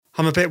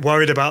I'm a bit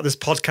worried about this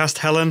podcast,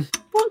 Helen.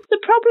 What's the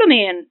problem,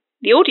 Ian?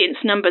 The audience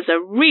numbers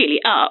are really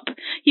up.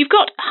 You've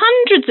got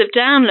hundreds of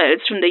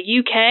downloads from the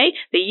UK,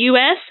 the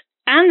US,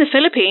 and the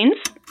Philippines.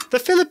 The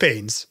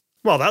Philippines?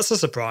 Well, that's a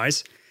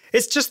surprise.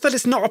 It's just that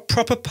it's not a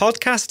proper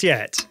podcast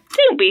yet.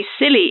 Don't be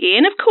silly,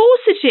 Ian. Of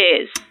course it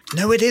is.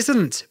 No, it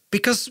isn't,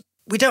 because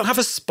we don't have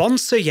a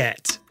sponsor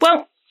yet.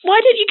 Well, why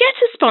don't you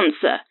get a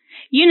sponsor?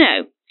 You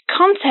know,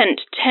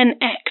 Content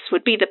 10X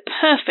would be the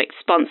perfect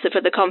sponsor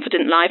for the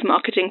Confident Live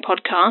Marketing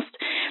Podcast.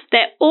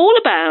 They're all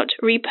about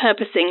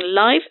repurposing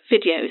live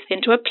videos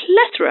into a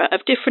plethora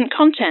of different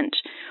content.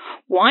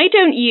 Why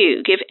don't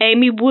you give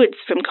Amy Woods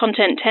from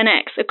Content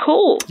 10X a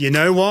call? You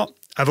know what?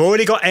 I've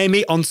already got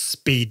Amy on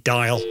speed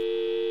dial.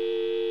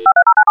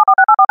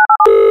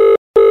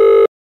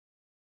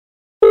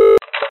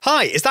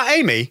 Hi, is that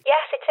Amy?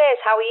 Yes, it is.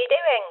 How are you doing?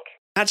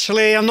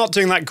 Actually, I'm not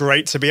doing that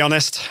great, to be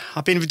honest.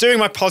 I've been doing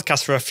my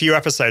podcast for a few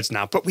episodes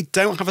now, but we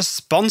don't have a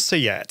sponsor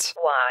yet.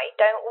 Why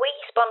don't we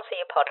sponsor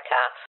your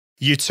podcast?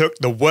 You took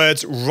the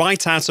words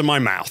right out of my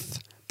mouth.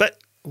 But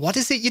what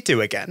is it you do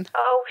again?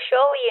 Oh,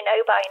 surely you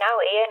know by now,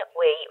 Ian.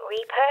 We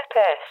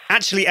repurpose.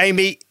 Actually,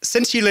 Amy,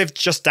 since you live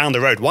just down the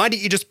road, why don't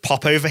you just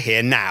pop over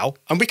here now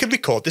and we could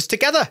record this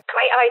together?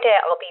 Great idea.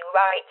 I'll be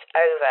right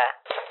over.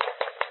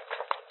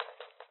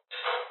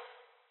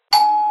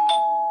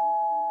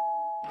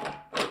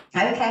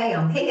 Okay,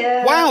 I'm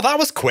here. Wow, that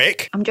was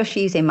quick. I'm just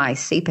using my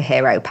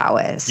superhero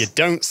powers. You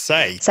don't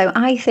say. So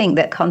I think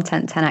that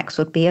Content 10X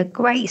would be a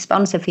great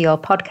sponsor for your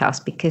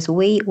podcast because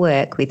we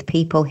work with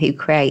people who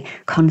create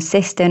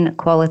consistent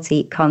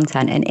quality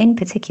content. And in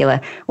particular,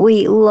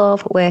 we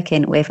love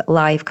working with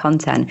live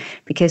content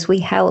because we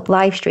help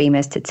live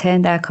streamers to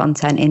turn their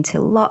content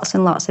into lots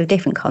and lots of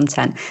different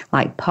content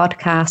like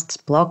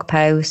podcasts, blog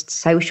posts,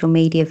 social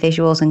media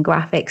visuals and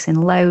graphics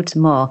and loads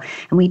more.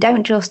 And we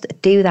don't just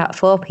do that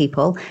for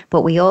people,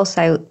 but we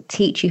also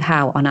teach you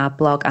how on our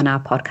blog and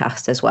our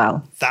podcast as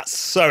well. That's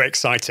so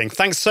exciting.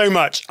 Thanks so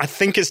much. I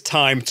think it's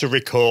time to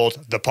record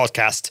the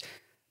podcast.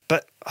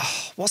 But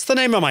what's the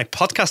name of my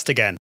podcast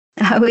again?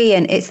 Oh,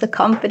 Ian, it's the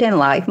Confident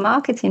Live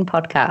Marketing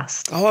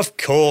Podcast. Oh, of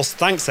course.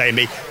 Thanks,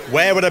 Amy.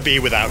 Where would I be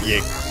without you?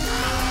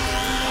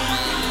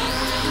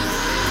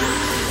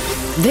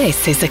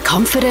 This is the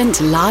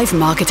Confident Live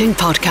Marketing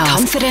Podcast.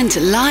 Confident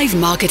Live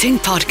Marketing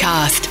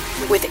Podcast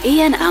with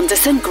Ian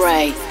Anderson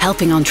Gray,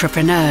 helping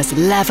entrepreneurs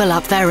level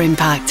up their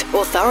impact,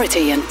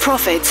 authority and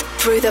profits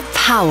through the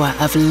power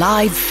of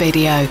live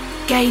video.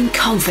 Gain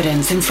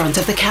confidence in front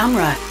of the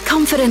camera,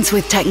 confidence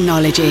with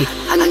technology,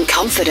 and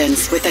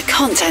confidence with the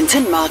content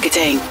and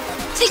marketing.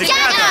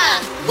 Together,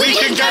 we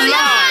can go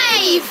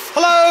live!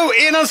 Hello,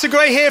 Ian Anderson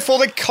Gray here for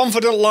the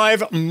Confident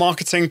Live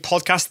Marketing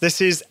Podcast. This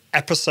is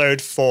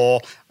episode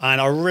 4, and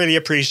I really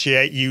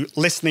appreciate you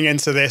listening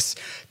into this.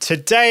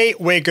 Today,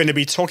 we're going to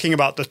be talking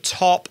about the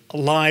top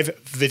live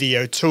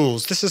video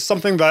tools. This is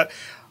something that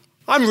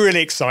I'm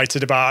really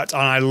excited about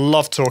and I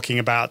love talking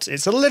about.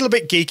 It's a little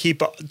bit geeky,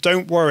 but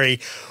don't worry.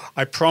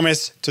 I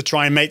promise to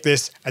try and make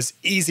this as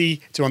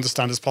easy to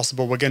understand as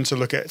possible. We're going to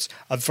look at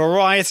a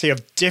variety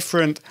of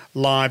different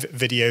live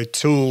video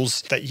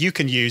tools that you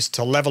can use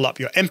to level up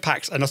your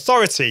impact and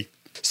authority.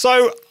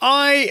 So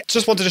I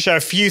just wanted to share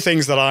a few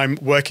things that I'm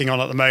working on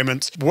at the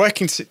moment,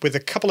 working with a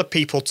couple of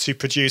people to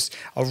produce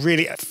a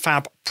really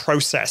fab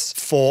process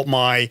for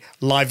my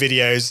live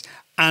videos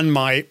and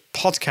my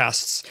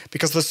podcasts,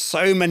 because there's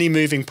so many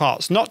moving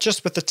parts, not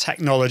just with the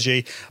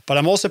technology, but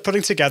I'm also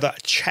putting together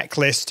a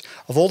checklist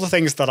of all the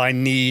things that I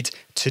need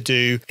to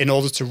do in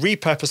order to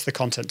repurpose the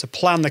content, to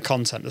plan the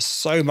content. There's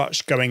so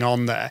much going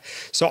on there.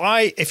 So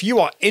if you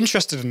are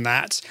interested in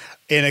that,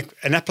 in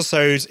an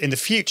episode in the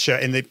future,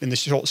 in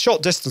the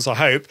short distance, I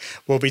hope,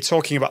 we'll be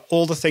talking about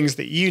all the things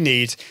that you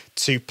need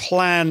to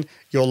plan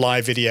your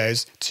live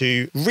videos,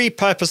 to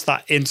repurpose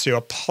that into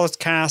a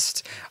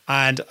podcast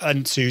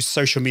and to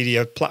social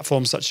media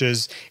platforms such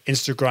as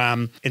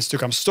Instagram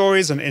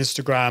Stories and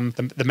Instagram,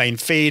 the main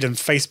feed, and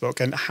Facebook,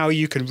 and how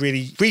you can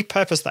really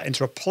repurpose that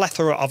into a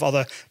plethora of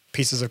other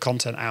pieces of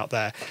content out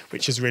there,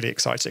 which is really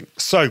exciting.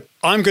 So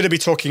I'm going to be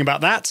talking about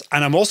that.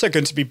 And I'm also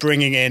going to be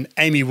bringing in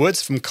Amy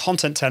Woods from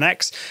Content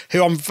 10X,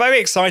 who I'm very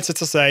excited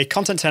to say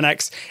Content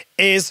 10X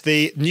is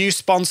the new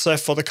sponsor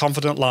for the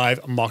Confident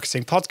Live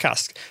Marketing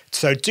Podcast.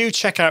 So do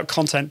check out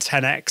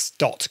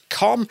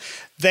content10x.com.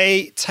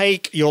 They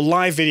take your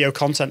live video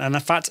content and, in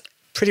fact,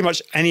 pretty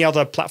much any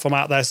other platform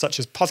out there, such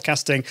as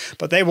podcasting,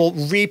 but they will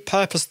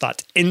repurpose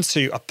that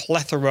into a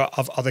plethora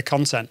of other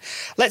content.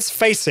 Let's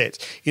face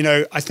it,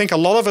 I think a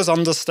lot of us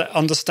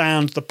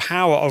understand the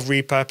power of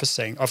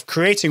repurposing, of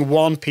creating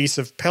one piece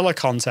of pillar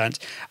content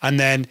and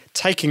then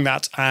taking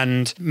that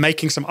and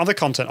making some other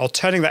content or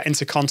turning that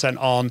into content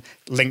on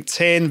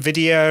LinkedIn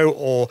video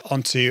or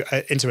into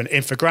an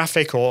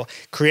infographic or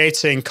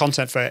creating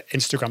content for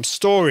Instagram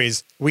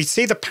stories. We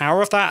see the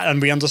power of that and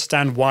we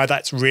understand why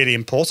that's really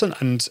important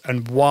and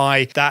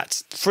why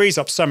that frees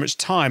up so much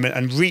time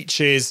and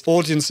reaches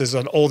audiences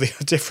on all the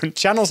different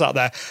channels out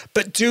there.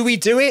 But do we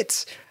do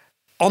it?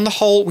 on the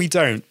whole, we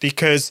don't,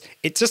 because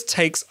it just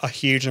takes a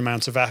huge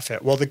amount of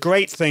effort. Well, the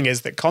great thing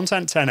is that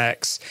Content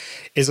 10X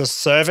is a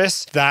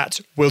service that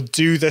will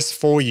do this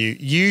for you.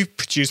 You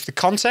produce the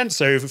content.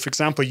 So, for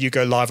example, you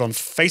go live on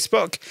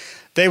Facebook.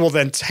 They will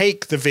then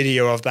take the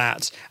video of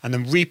that and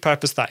then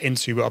repurpose that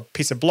into a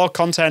piece of blog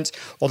content,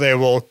 or they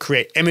will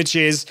create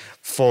images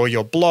for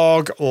your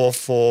blog or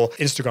for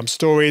Instagram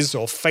stories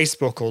or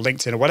Facebook or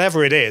LinkedIn or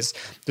whatever it is.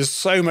 There's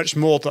so much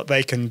more that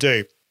they can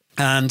do.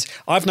 And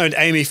I've known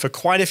Amy for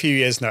quite a few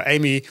years now.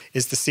 Amy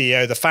is the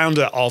CEO, the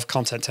founder of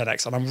Content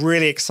 10X, and I'm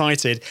really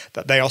excited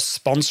that they are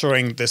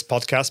sponsoring this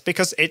podcast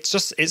because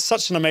it's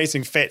such an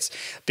amazing fit.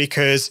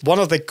 Because one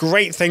of the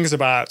great things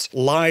about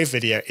live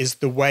video is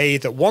the way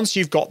that once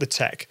you've got the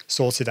tech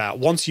sorted out,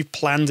 once you've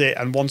planned it,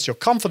 and once you're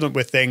confident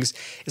with things,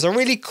 it's a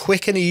really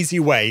quick and easy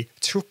way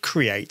to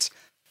create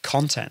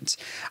content.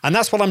 And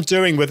that's what I'm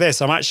doing with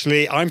this.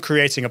 I'm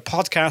creating a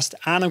podcast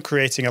and I'm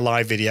creating a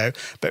live video.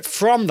 But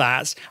from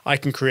that, I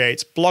can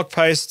create blog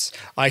posts,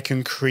 I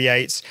can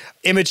create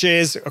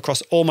images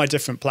across all my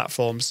different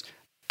platforms.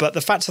 But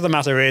the fact of the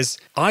matter is,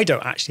 I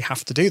don't actually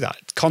have to do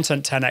that.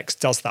 Content 10X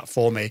does that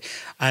for me.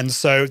 And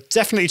so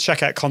definitely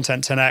check out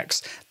Content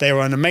 10X. They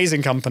are an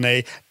amazing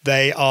company.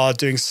 They are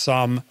doing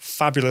some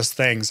fabulous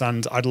things,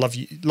 and I'd love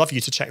you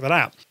to check that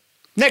out.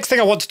 Next thing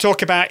I want to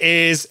talk about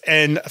is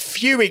in a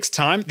few weeks'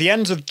 time, the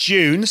end of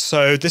June.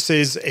 So this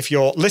is, if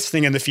you're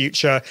listening in the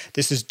future,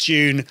 this is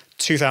June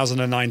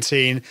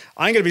 2019.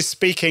 I'm going to be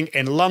speaking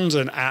in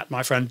London at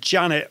my friend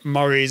Janet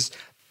Murray's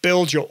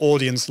Build Your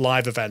Audience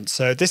live event.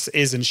 So this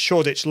is in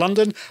Shoreditch,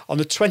 London on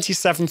the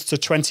 27th to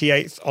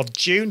 28th of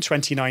June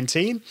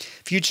 2019.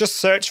 If you just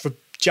search for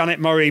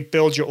Janet Murray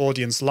Build Your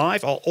Audience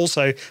Live, I'll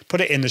also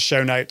put it in the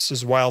show notes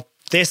as well.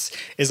 This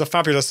is a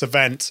fabulous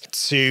event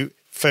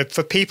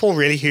for people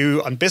really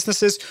and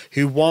businesses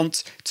who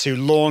want to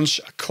launch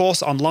a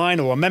course online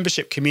or a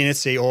membership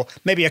community or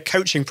maybe a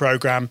coaching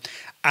program,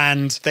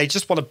 and they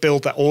just want to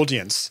build their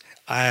audience.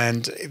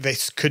 And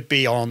this could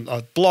be on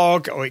a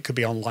blog, or it could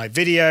be on live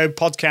video,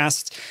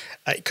 podcast.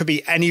 It could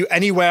be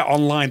anywhere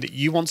online that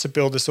you want to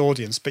build this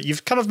audience, but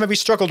you've kind of maybe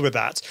struggled with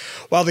that.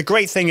 Well, the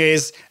great thing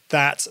is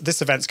that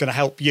this event's going to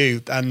help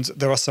you, and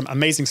there are some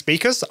amazing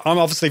speakers. I'm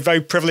obviously very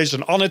privileged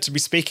and honored to be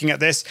speaking at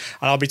this,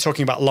 and I'll be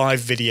talking about live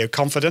video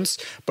confidence.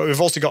 But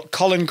we've also got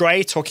Colin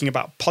Gray talking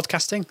about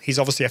podcasting. He's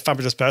obviously a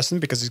fabulous person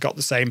because he's got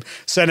the same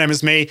surname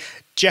as me.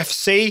 Jeff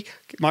C.,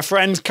 my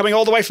friend, coming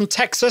all the way from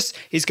Texas,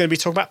 he's going to be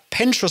talking about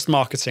Pinterest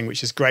marketing,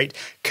 which is great.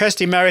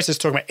 Kirsty Merritt is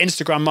talking about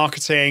Instagram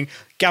marketing.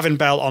 Gavin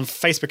Bell on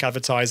Facebook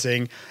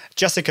advertising.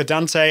 Jessica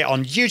Dante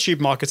on YouTube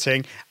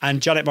marketing.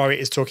 And Janet Murray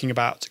is talking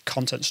about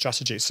content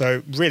strategy.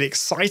 So really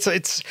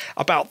excited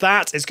about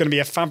that. It's going to be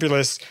a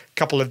fabulous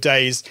couple of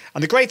days.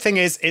 And the great thing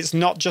is, it's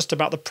not just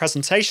about the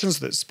presentations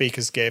that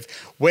speakers give.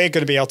 We're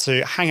going to be able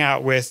to hang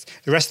out with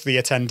the rest of the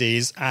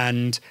attendees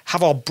and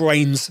have our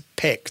brains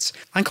picked.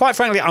 And quite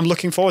frankly, I'm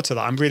looking forward to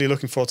that. I'm really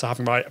looking forward to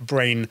having my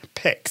brain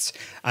picked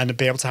and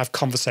be able to have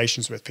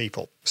conversations with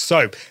people.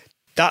 So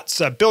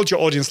that's Build Your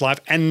Audience Live,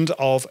 end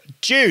of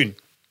June.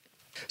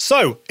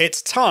 So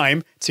it's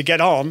time to get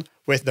on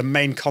with the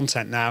main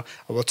content now.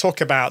 And we'll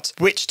talk about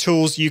which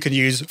tools you can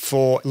use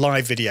for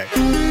live video.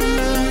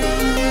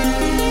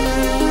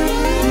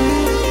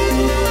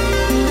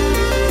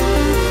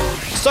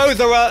 So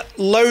there are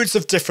loads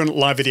of different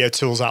live video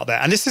tools out there.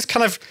 And this is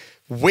kind of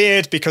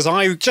weird because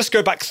I just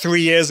go back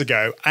 3 years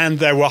ago and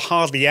there were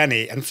hardly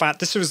any. In fact,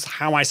 this was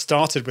how I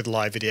started with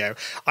live video.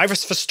 I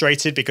was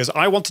frustrated because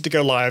I wanted to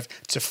go live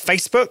to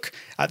Facebook.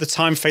 At the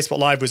time, Facebook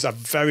Live was a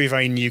very,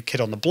 very new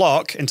kid on the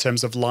block in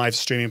terms of live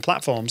streaming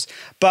platforms.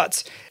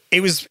 But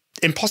it was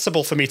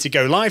impossible for me to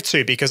go live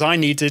to because I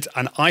needed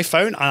an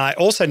iPhone, and I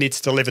also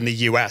needed to live in the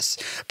US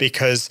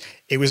because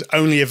it was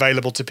only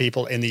available to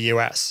people in the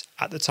US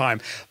at the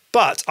time.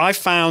 But I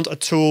found a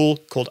tool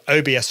called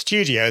OBS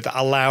Studio that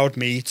allowed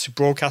me to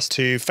broadcast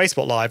to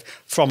Facebook Live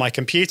from my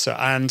computer.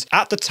 And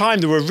at the time,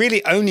 there were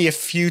really only a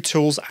few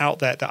tools out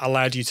there that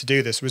allowed you to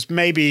do this. It was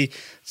maybe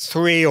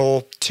two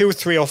or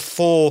three or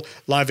four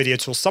live video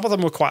tools. Some of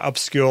them were quite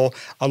obscure.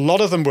 A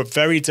lot of them were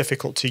very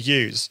difficult to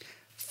use.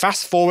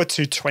 Fast forward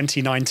to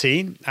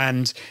 2019,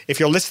 and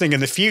if you're listening in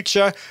the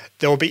future,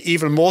 there will be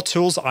even more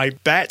tools, I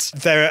bet.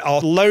 There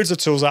are loads of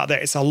tools out there.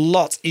 It's a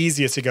lot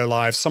easier to go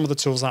live. Some of the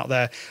tools out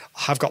there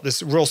have got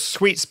this real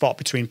sweet spot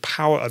between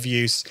power of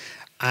use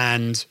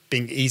and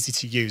being easy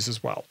to use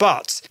as well.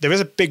 But there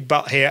is a big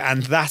but here,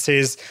 and that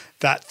is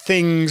that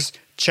things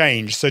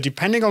change. So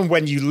depending on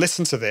when you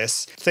listen to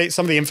this,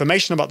 some of the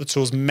information about the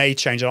tools may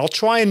change. And I'll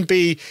try and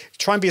be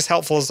as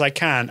helpful as I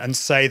can and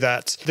say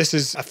that this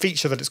is a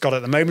feature that it's got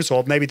at the moment,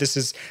 or maybe this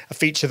is a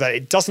feature that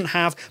it doesn't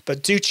have,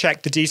 but do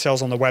check the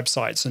details on the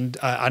websites. And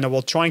I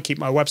will try and keep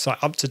my website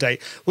up to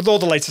date with all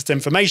the latest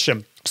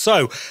information.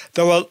 So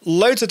there are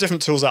loads of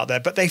different tools out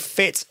there, but they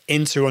fit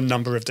into a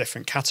number of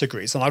different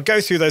categories. And I'll go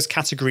through those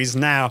categories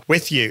now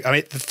with you. I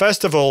mean,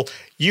 first of all,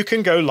 you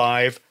can go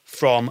live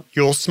from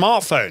your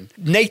smartphone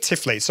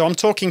natively. So I'm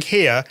talking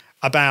here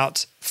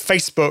about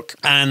Facebook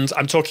and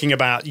I'm talking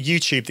about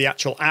YouTube, the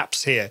actual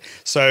apps here.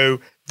 So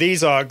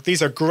These are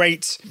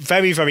great,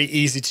 very, very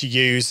easy to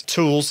use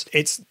tools.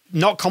 It's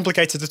not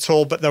complicated at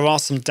all, but there are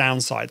some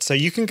downsides. So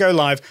you can go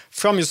live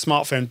from your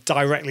smartphone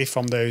directly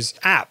from those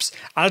apps.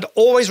 I'd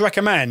always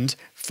recommend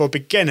for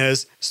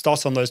beginners,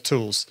 start on those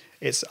tools.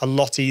 It's a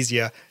lot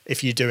easier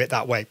if you do it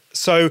that way.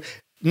 So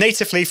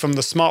natively from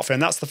the smartphone,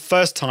 that's the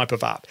first type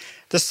of app.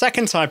 The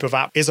second type of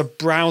app is a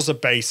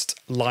browser-based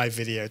live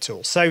video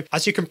tool. So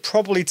as you can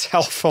probably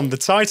tell from the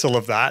title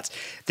of that,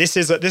 this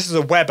is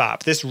a web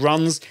app. This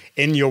runs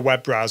in your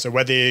web browser,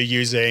 whether you're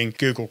using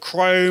Google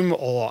Chrome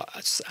or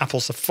Apple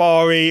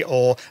Safari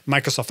or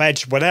Microsoft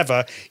Edge,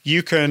 whatever.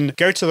 You can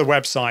go to the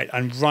website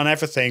and run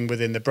everything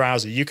within the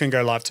browser. You can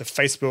go live to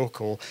Facebook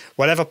or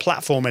whatever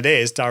platform it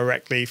is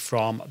directly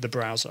from the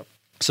browser.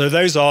 So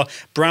those are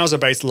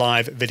browser-based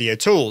live video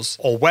tools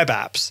or web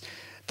apps.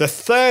 The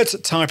third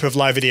type of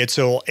live video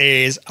tool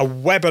is a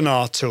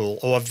webinar tool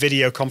or a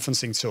video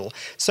conferencing tool.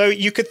 So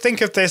you could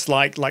think of this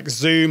like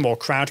Zoom or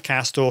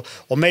Crowdcast,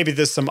 or maybe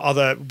there's some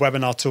other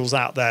webinar tools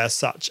out there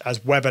such as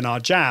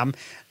Webinar Jam,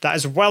 that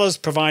as well as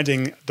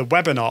providing the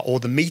webinar or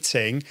the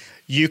meeting,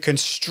 you can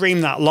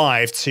stream that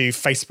live to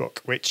Facebook,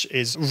 which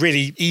is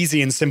really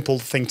easy and simple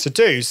thing to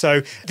do.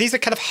 So these are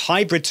kind of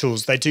hybrid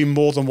tools. They do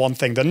more than one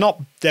thing.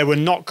 They were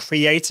not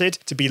created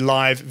to be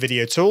live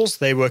video tools.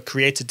 They were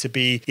created to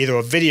be either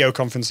a video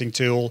conferencing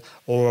tool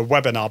or a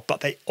webinar,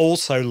 but they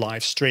also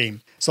live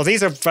stream. So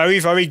these are very,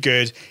 very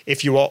good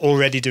if you are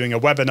already doing a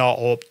webinar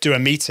or do a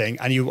meeting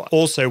and you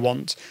also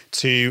want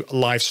to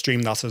live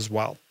stream that as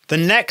well. The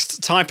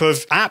next type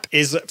of app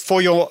is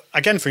for your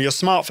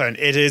smartphone.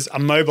 It is a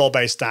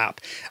mobile-based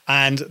app.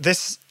 And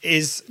this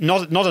is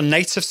not a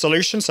native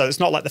solution. So it's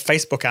not like the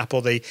Facebook app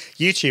or the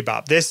YouTube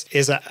app. This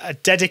is a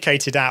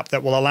dedicated app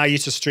that will allow you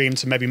to stream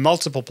to maybe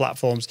multiple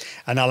platforms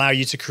and allow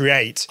you to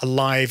create a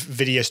live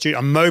video studio,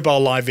 a mobile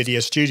live video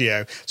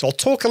studio. So I'll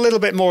talk a little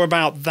bit more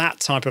about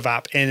that type of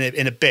app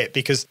in a bit,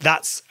 because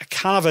that's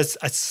kind of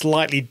a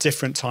slightly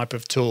different type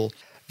of tool.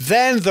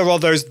 Then there are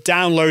those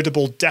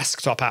downloadable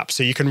desktop apps.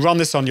 So you can run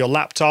this on your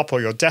laptop or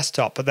your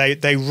desktop, but they're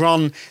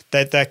kind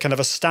of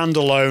a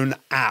standalone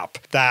app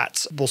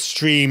that will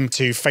stream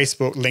to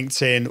Facebook,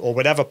 LinkedIn, or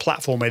whatever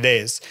platform it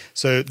is.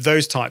 So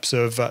those types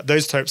of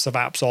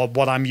apps are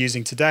what I'm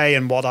using today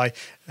and what I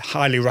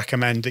highly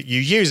recommend that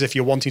you use if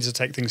you're wanting to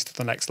take things to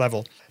the next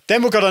level.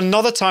 Then we've got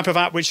another type of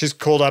app, which is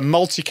called a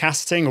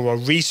multicasting or a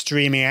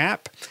restreaming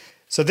app.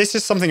 So this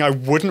is something I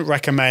wouldn't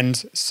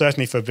recommend,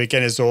 certainly for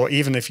beginners or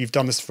even if you've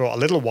done this for a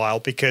little while,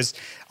 because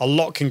a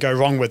lot can go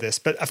wrong with this.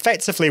 But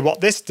effectively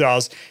what this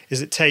does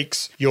is it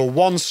takes your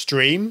one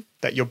stream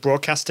that you're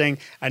broadcasting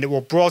and it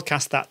will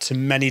broadcast that to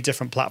many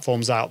different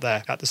platforms out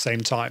there at the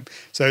same time.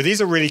 So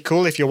these are really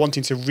cool if you're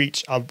wanting to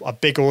reach a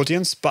big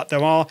audience, but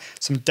there are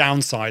some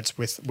downsides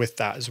with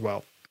that as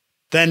well.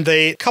 Then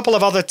the couple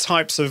of other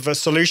types of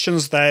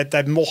solutions,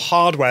 they're more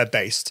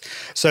hardware-based.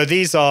 So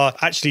these are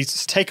actually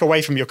take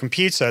away from your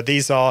computer.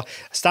 These are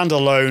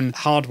standalone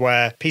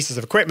hardware pieces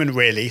of equipment,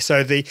 really.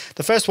 So the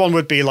first one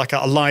would be like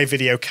a live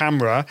video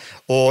camera,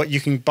 or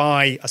you can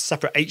buy a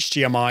separate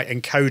HDMI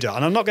encoder.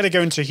 And I'm not going to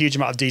go into a huge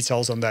amount of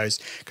details on those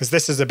because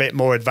this is a bit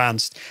more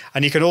advanced.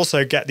 And you can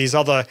also get these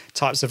other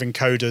types of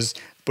encoders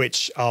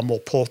which are more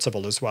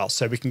portable as well.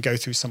 So we can go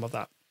through some of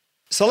that.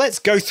 So let's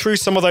go through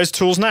some of those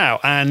tools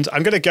now. And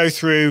I'm going to go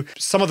through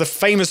some of the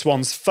famous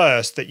ones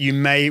first that you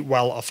may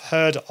well have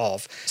heard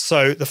of.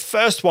 So the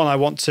first one I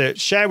want to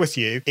share with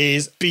you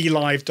is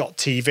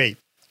BeLive.tv.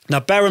 Now,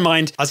 bear in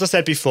mind, as I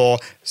said before,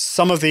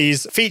 some of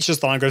these features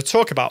that I'm going to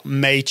talk about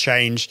may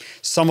change.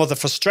 Some of the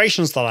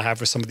frustrations that I have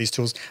with some of these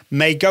tools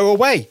may go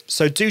away.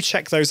 So do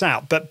check those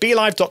out. But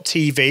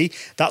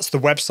BeLive.tv, that's the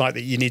website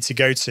that you need to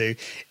go to,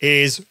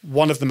 is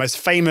one of the most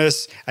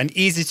famous and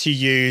easy to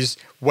use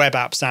web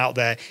apps out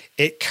there.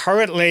 It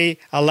currently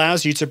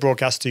allows you to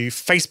broadcast to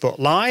Facebook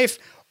Live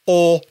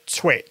or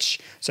Twitch.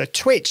 So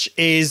Twitch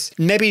is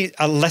maybe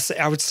a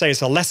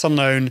lesser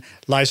known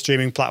live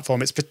streaming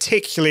platform. It's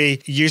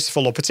particularly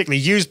useful or particularly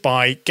used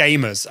by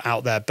gamers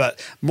out there, but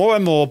more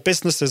and more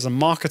businesses and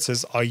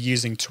marketers are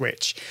using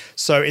Twitch.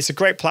 So it's a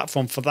great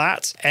platform for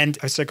that. And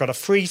it's got a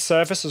free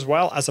service as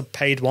well as a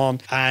paid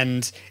one.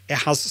 And it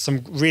has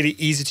some really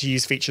easy to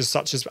use features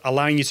such as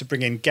allowing you to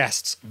bring in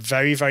guests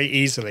very, very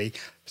easily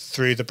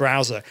through the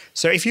browser.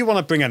 So if you want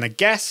to bring in a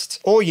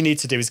guest, all you need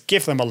to do is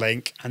give them a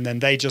link and then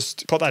they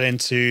just put that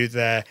into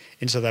their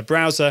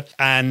browser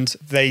and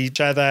they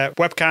share their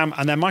webcam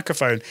and their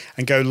microphone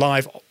and go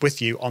live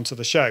with you onto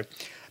the show.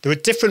 There are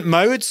different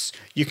modes.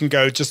 You can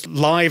go just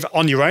live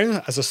on your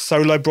own as a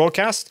solo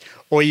broadcast,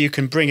 or you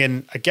can bring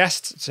in a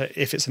guest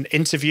if it's an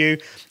interview,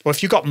 or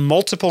if you've got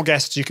multiple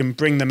guests, you can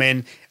bring them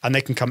in and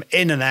they can come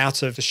in and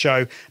out of the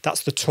show.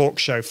 That's the talk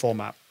show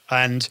format.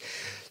 And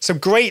Some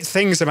great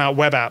things about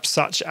web apps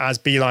such as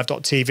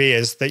BeLive.tv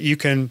is that you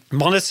can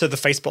monitor the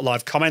Facebook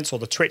Live comments or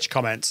the Twitch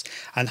comments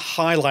and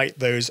highlight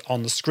those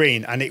on the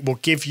screen, and it will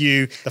give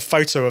you the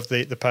photo of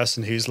the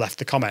person who's left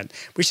the comment,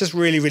 which is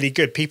really, really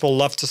good. People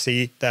love to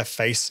see their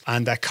face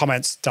and their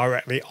comments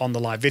directly on the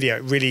live video.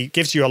 It really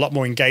gives you a lot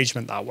more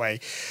engagement that way.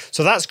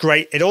 So that's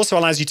great. It also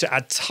allows you to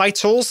add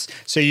titles,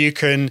 so you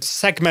can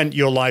segment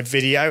your live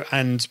video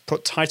and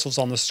put titles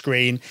on the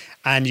screen,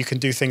 and you can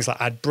do things like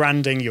add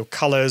branding, your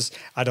colors,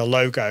 add a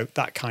logo,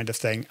 that kind of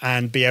thing,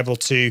 and be able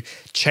to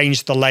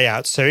change the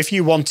layout. So if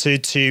you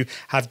wanted to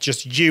have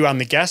just you and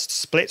the guest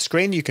split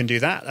screen, you can do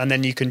that. And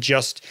then you can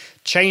just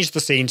change the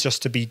scene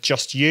just to be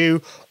just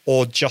you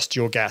or just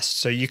your guest.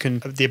 So you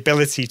can have the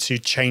ability to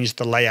change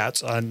the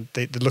layout and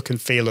the look and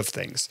feel of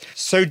things.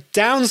 So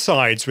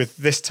downsides with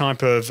this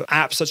type of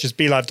app, such as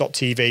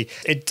BeLive.tv,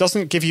 it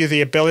doesn't give you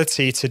the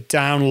ability to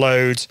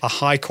download a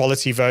high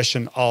quality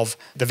version of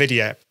the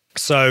video.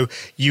 So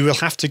you will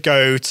have to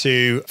go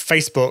to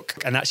Facebook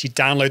and actually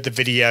download the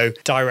video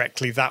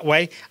directly that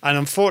way. And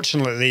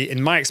unfortunately,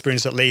 in my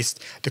experience at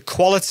least, the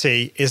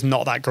quality is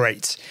not that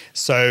great.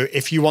 So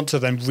if you want to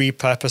then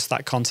repurpose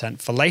that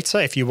content for later,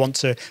 if you want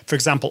to, for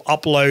example,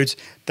 upload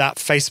that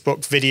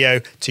Facebook video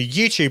to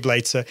YouTube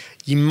later,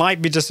 you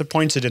might be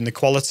disappointed in the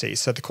quality.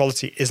 So the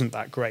quality isn't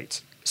that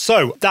great.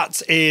 So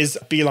that is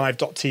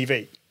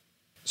BeLive.tv.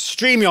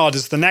 StreamYard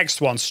is the next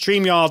one.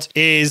 StreamYard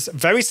is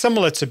very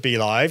similar to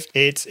BeLive.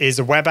 It is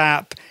a web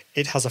app.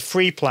 It has a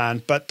free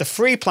plan, but the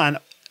free plan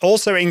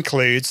also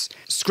includes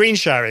screen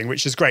sharing,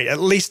 which is great, at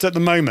least at the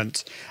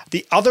moment.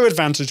 The other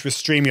advantage with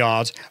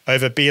StreamYard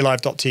over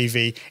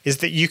BeLive.tv is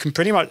that you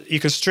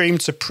can stream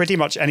to pretty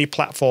much any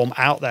platform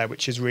out there,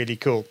 which is really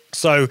cool.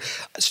 So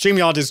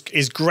StreamYard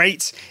is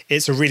great.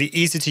 It's a really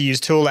easy to use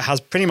tool. It has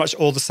pretty much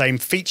all the same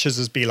features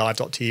as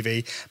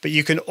BeLive.tv, but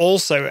you can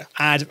also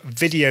add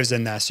videos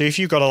in there. So if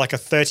you've got a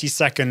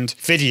 30-second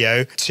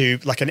video to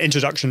like an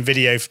introduction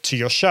video to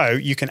your show,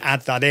 you can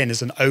add that in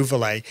as an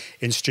overlay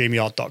in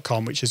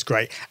StreamYard.com, which is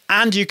great.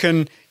 And you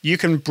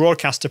can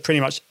broadcast to pretty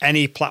much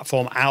any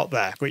platform out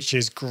there, which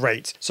is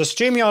great. So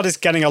StreamYard is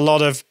getting a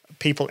lot of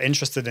people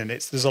interested in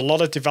it. There's a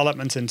lot of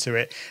development into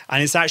it,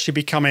 and it's actually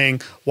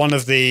becoming one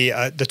of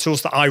the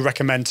tools that I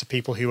recommend to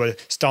people who are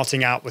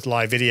starting out with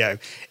live video,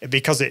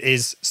 because it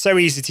is so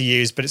easy to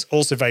use, but it's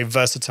also very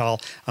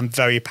versatile and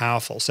very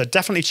powerful. So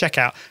definitely check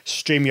out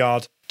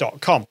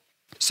StreamYard.com.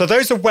 So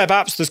those are web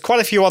apps. There's quite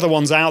a few other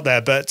ones out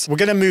there, but we're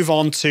going to move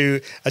on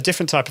to a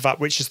different type of app,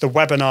 which is the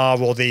webinar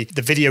or the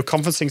video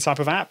conferencing type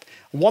of app.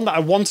 One that I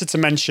wanted to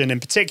mention in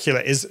particular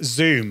is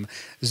Zoom.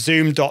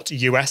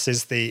 Zoom.us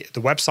is the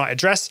website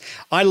address.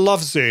 I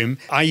love Zoom.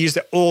 I use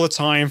it all the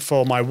time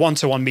for my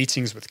one-to-one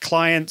meetings with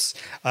clients,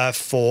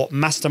 for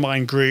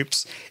mastermind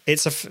groups.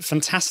 It's a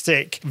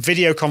fantastic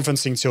video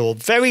conferencing tool,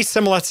 very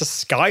similar to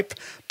Skype,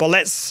 but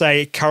let's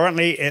say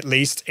currently, at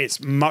least, it's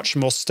much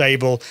more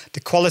stable. The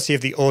quality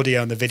of the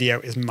audio and the video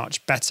is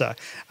much better.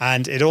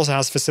 And it also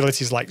has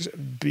facilities like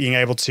being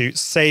able to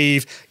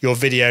save your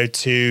video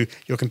to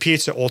your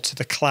computer or to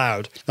the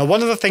cloud. Now,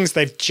 one of the things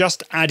they've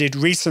just added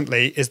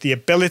recently is the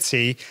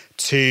ability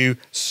to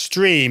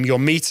stream your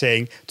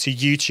meeting to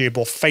YouTube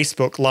or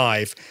Facebook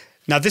Live.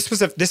 Now, this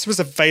was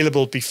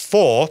available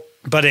before,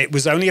 but it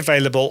was only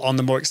available on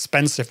the more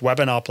expensive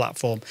webinar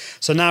platform.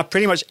 So now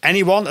pretty much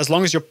anyone, as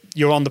long as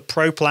you're on the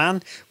Pro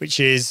plan, which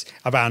is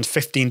around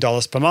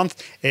 $15 per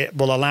month, it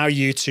will allow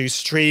you to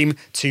stream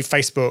to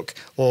Facebook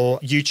or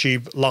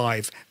YouTube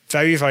Live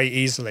very, very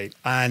easily.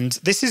 And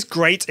this is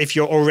great if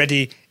you're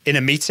already in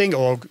a meeting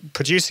or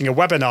producing a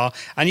webinar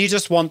and you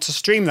just want to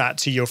stream that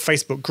to your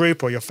Facebook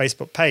group or your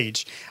Facebook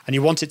page, and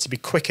you want it to be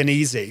quick and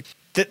easy.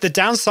 The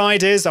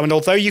downside is,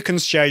 although you can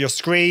share your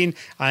screen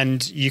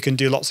and you can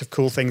do lots of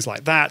cool things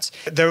like that,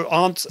 there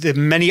aren't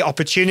many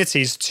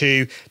opportunities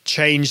to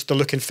change the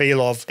look and feel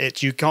of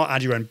it. You can't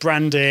add your own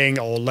branding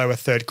or lower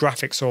third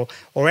graphics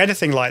or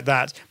anything like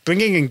that.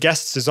 Bringing in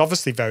guests is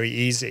obviously very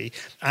easy,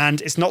 and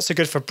it's not so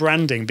good for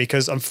branding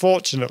because,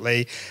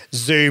 unfortunately,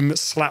 Zoom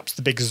slaps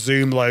the big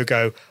Zoom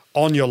logo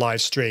on your live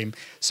stream.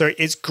 So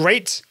it's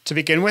great to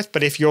begin with,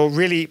 but if you're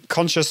really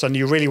conscious and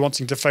you're really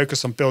wanting to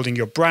focus on building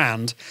your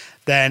brand,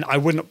 then I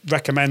wouldn't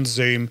recommend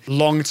Zoom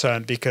long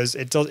term, because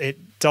it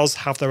does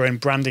have their own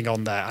branding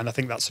on there, and I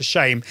think that's a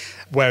shame.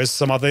 Whereas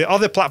some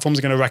other platforms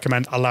are going to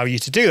recommend allow you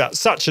to do that,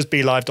 such as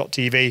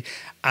BeLive.tv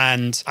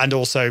and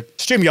also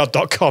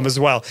StreamYard.com as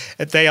well.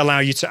 They allow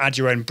you to add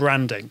your own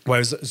branding,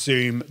 whereas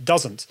Zoom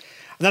doesn't.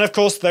 And then, of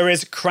course, there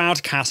is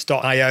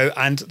Crowdcast.io,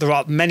 and there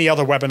are many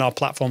other webinar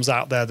platforms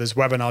out there. There's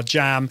Webinar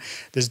Jam,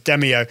 there's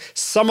Demio.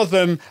 Some of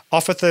them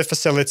offer the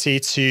facility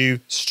to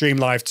stream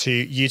live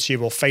to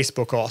YouTube or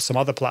Facebook or some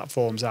other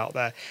platforms out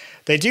there.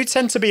 They do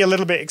tend to be a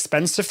little bit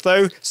expensive,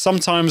 though.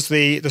 Sometimes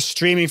the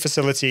streaming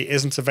facility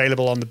isn't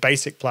available on the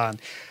basic plan.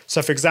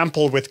 So, for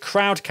example, with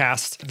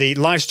Crowdcast, the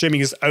live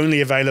streaming is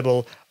only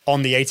available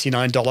on the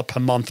 $89 per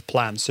month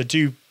plan. So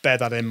do bear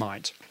that in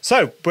mind.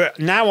 So we're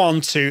now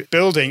on to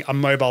building a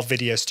mobile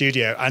video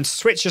studio, and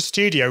Switcher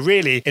Studio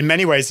really in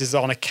many ways is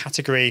on a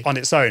category on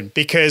its own,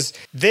 because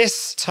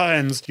this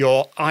turns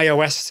your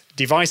iOS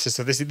devices,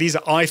 so these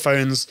are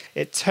iPhones,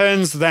 it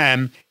turns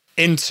them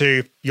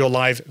into your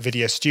live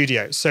video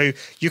studio. So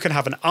you can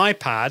have an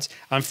iPad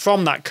and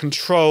from that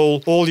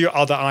control all your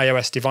other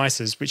iOS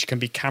devices, which can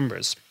be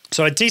cameras.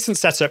 So a decent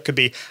setup could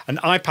be an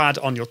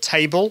iPad on your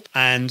table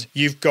and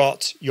you've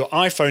got your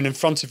iPhone in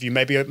front of you,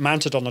 maybe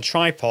mounted on a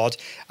tripod,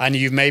 and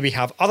you maybe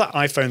have other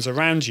iPhones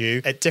around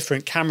you at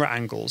different camera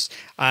angles.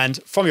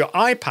 And from your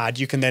iPad,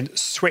 you can then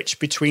switch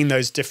between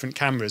those different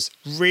cameras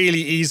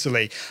really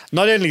easily.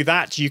 Not only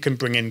that, you can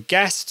bring in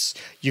guests,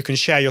 you can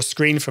share your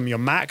screen from your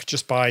Mac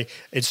just by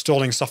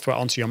installing software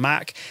onto your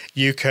Mac.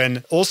 You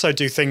can also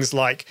do things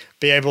like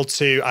be able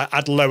to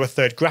add lower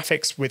third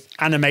graphics with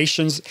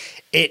animations.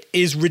 It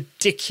is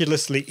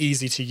ridiculously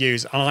easy to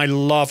use. And I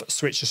love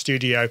Switcher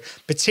Studio,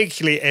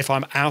 particularly if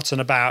I'm out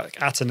and about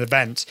at an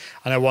event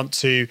and I want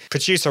to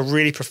produce a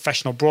really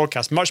professional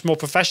broadcast, much more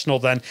professional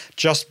than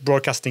just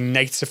broadcasting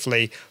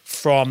natively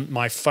from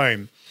my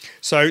phone.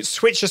 So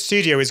Switcher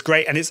Studio is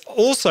great, and it's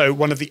also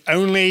one of the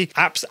only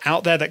apps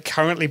out there that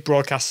currently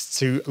broadcasts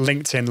to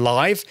LinkedIn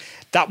Live.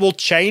 That will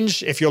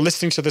change if you're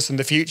listening to this in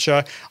the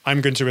future.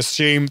 I'm going to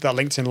assume that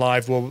LinkedIn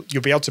Live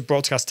you'll be able to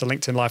broadcast to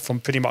LinkedIn Live from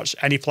pretty much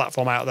any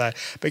platform out there.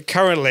 But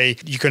currently,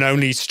 you can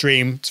only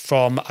stream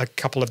from a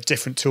couple of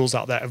different tools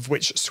out there, of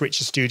which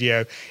Switcher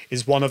Studio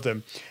is one of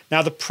them.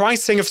 Now, the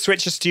pricing of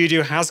Switcher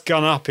Studio has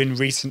gone up in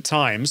recent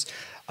times.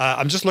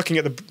 I'm just looking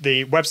at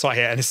the website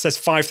here, and it says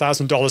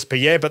 $5,000 per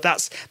year, but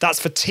that's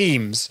for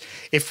teams.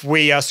 If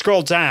we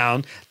scroll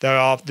down,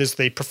 there's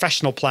the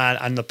professional plan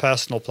and the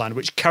personal plan,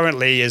 which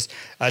currently is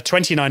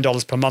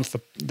 $29 per month for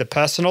the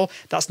personal.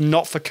 That's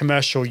not for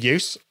commercial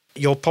use.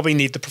 You'll probably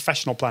need the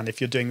professional plan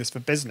if you're doing this for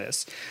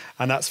business.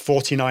 And that's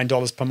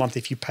 $49 per month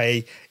if you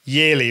pay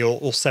yearly, or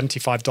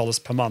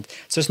 $75 per month.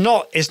 So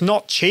it's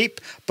not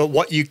cheap, but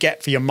what you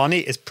get for your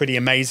money is pretty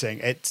amazing.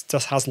 It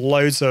just has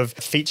loads of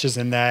features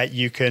in there.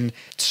 You can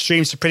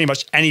stream to pretty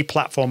much any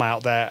platform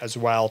out there as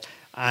well.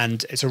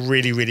 And it's a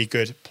really, really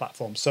good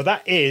platform. So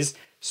that is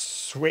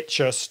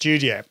Switcher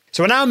Studio.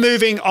 So we're now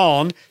moving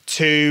on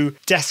to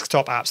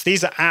desktop apps.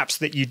 These are apps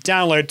that you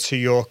download to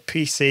your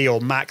PC or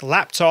Mac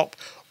laptop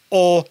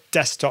or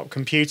desktop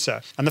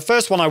computer. And the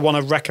first one I want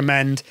to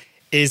recommend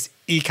is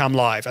Ecamm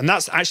Live. And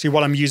that's actually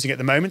what I'm using at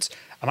the moment.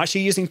 I'm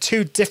actually using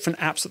two different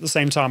apps at the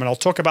same time, and I'll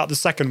talk about the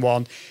second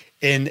one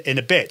in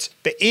a bit.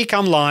 But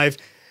Ecamm Live,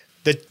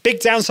 the big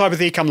downside with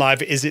Ecamm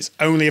Live is it's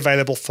only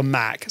available for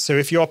Mac. So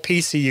if you're a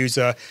PC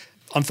user,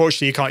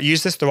 unfortunately you can't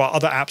use this. There are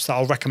other apps that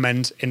I'll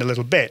recommend in a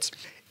little bit.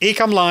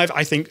 Ecamm Live,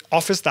 I think,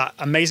 offers that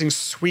amazing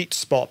sweet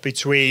spot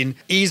between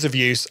ease of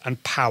use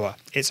and power.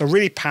 It's a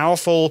really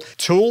powerful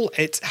tool.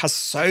 It has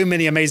so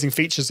many amazing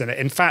features in it.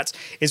 In fact,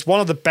 it's one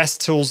of the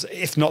best tools,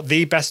 if not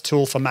the best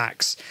tool for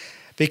Macs,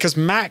 because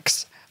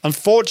Macs,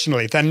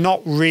 unfortunately, they're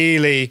not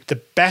really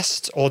the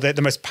best or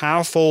the most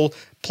powerful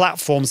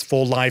platforms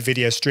for live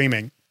video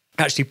streaming.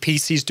 Actually,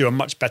 PCs do a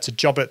much better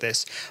job at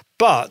this.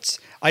 But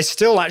I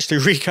still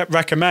actually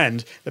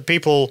recommend that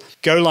people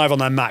go live on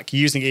their Mac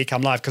using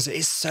Ecamm Live because it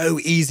is so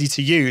easy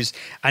to use,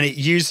 and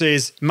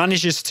it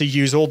manages to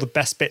use all the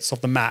best bits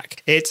of the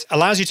Mac. It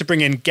allows you to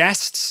bring in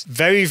guests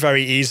very,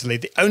 very easily.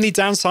 The only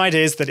downside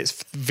is that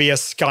it's via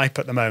Skype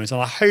at the moment, and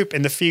I hope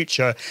in the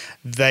future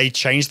they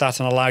change that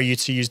and allow you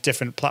to use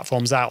different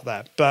platforms out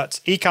there.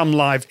 But Ecamm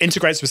Live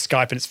integrates with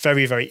Skype, and it's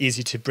very, very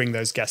easy to bring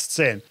those guests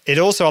in. It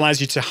also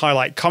allows you to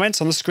highlight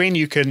comments on the screen.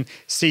 You can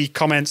see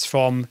comments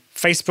from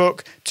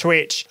Facebook,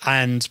 Twitch,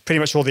 and pretty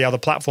much all the other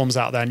platforms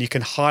out there, and you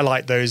can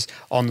highlight those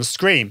on the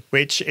screen,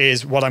 which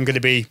is what I'm going to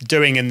be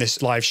doing in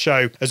this live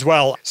show as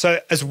well. So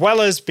as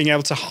well as being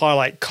able to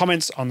highlight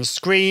comments on the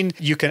screen,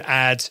 you can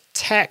add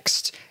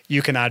text,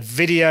 you can add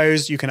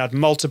videos, you can add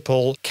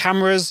multiple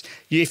cameras.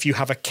 If you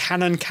have a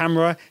Canon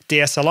camera,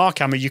 DSLR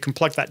camera, you can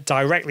plug that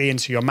directly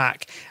into your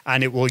Mac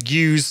and it will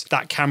use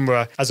that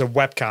camera as a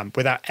webcam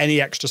without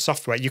any extra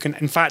software. You can,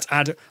 in fact,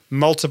 add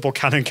multiple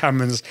Canon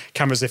cameras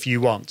if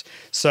you want.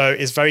 So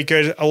it's very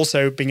good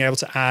also being able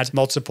to add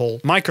multiple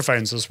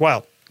microphones as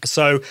well.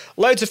 So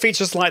loads of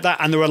features like that,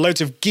 and there are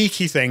loads of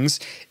geeky things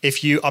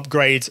if you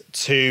upgrade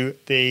to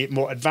the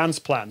more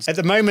advanced plans. At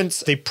the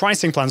moment, the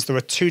pricing plans, there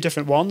are two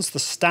different ones. The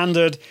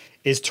standard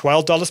is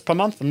 $12 per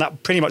month, and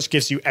that pretty much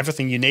gives you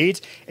everything you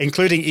need,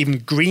 including even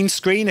green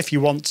screen if you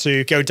want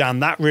to go down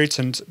that route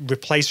and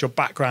replace your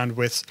background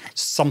with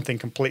something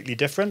completely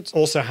different.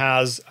 Also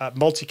has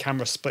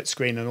multi-camera split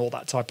screen and all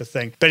that type of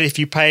thing. But if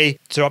you pay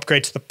to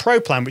upgrade to the Pro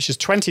plan, which is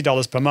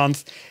 $20 per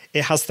month,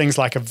 it has things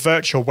like a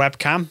virtual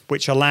webcam,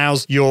 which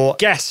allows your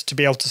guests to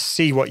be able to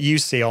see what you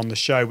see on the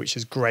show, which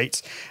is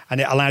great. And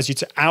it allows you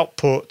to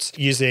output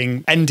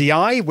using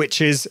NDI,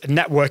 which is a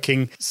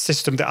networking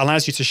system that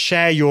allows you to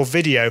share your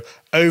video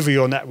over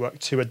your network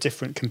to a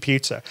different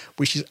computer,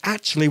 which is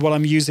actually what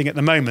I'm using at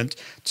the moment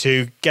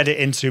to get it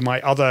into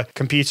my other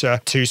computer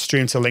to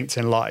stream to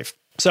LinkedIn Live.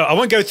 So I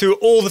won't go through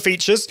all the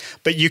features,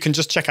 but you can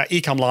just check out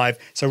Ecamm Live.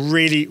 It's a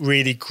really,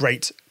 really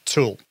great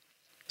tool.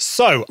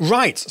 So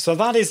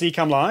that is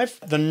Ecamm Live.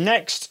 The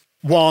next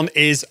one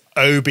is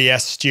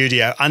OBS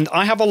Studio. And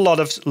I have a lot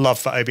of love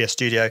for OBS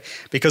Studio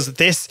because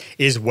this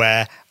is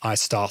where I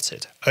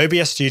started.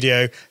 OBS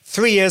Studio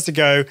 3 years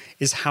ago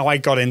is how I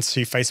got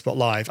into Facebook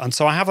Live. And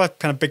so I have a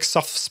kind of big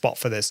soft spot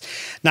for this.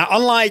 Now,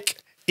 unlike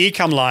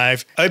Ecamm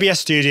Live, OBS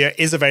Studio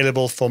is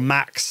available for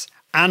Macs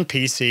and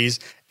PCs.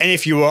 And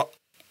if you are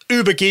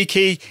uber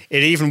geeky,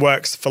 it even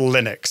works for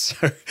Linux.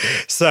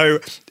 So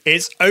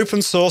it's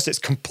open source, it's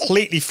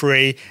completely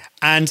free,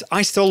 and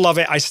I still love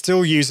it. I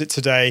still use it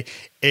today.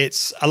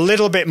 It's a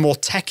little bit more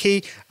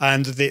techy,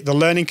 and the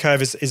learning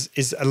curve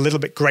is a little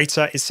bit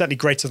greater. It's certainly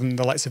greater than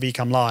the likes of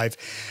Ecamm Live.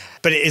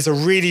 But it is a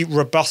really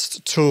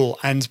robust tool,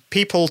 and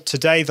people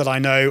today that I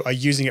know are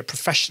using it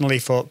professionally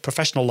for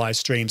professional live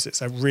streams.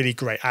 It's a really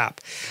great app.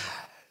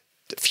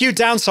 A few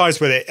downsides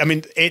with it. I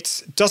mean,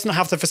 it doesn't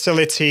have the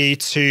facility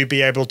to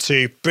be able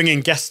to bring in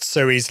guests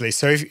so easily.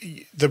 So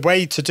the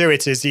way to do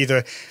it is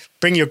either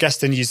bring your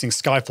guest in using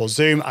Skype or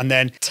Zoom and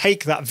then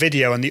take that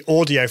video and the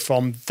audio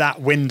from that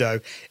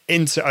window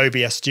into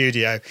OBS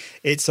Studio.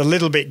 It's a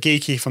little bit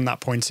geeky from that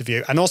point of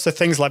view. And also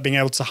things like being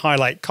able to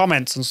highlight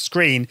comments on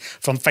screen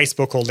from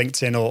Facebook or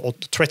LinkedIn or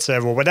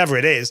Twitter or whatever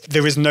it is.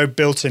 There is no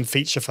built-in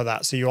feature for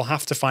that. So you'll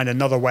have to find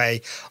another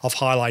way of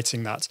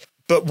highlighting that.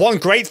 But one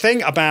great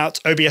thing about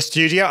OBS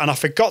Studio, and I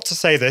forgot to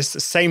say this, the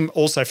same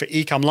also for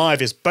Ecamm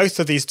Live, is both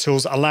of these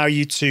tools allow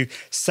you to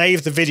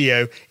save the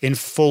video in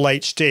full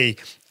HD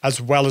as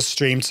well as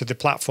stream to the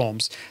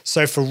platforms.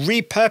 So for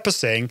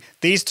repurposing,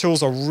 these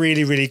tools are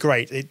really, really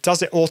great. It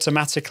does it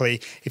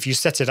automatically if you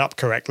set it up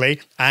correctly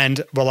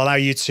and will allow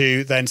you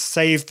to then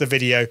save the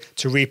video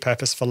to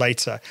repurpose for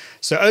later.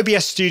 So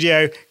OBS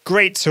Studio,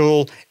 great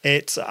tool.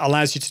 It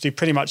allows you to do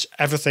pretty much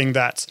everything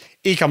that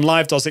Ecamm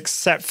Live does,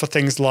 except for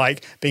things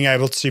like being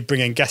able to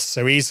bring in guests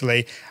so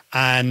easily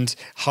and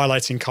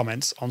highlighting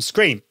comments on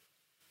screen.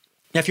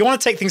 Now, if you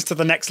want to take things to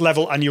the next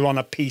level and you're on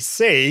a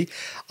PC,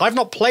 I've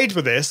not played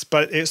with this,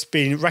 but it's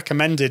been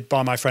recommended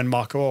by my friend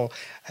Mark Orr,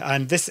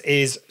 and this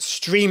is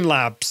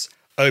Streamlabs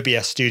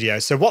OBS Studio.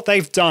 So what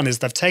they've done is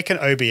they've taken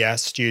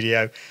OBS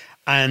Studio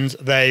and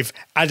they've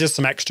added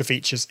some extra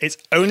features. It's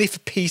only for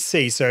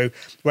PC, so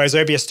whereas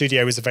OBS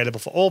Studio is available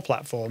for all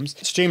platforms,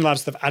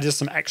 Streamlabs, they've added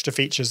some extra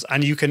features,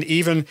 and you can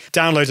even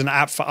download an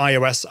app for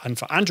iOS and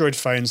for Android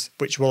phones,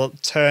 which will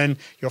turn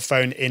your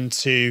phone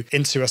into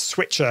a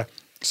switcher.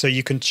 So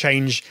you can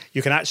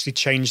actually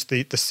change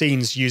the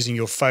scenes using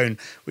your phone,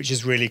 which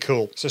is really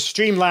cool. So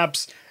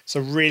Streamlabs, it's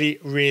a really,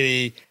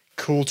 really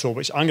cool tool,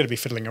 which I'm going to be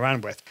fiddling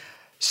around with.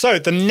 So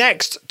the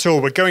next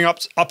tool, we're going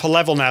up a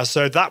level now.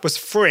 So that was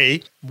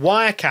free.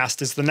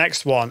 Wirecast is the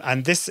next one,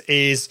 and this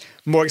is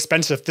more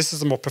expensive. This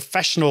is a more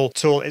professional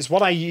tool. It's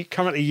what I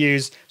currently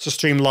use to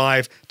stream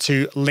live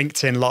to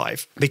LinkedIn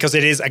Live, because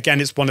it is, again,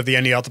 it's one of the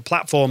only other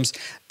platforms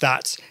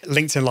that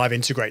LinkedIn Live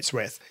integrates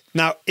with.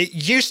 Now, it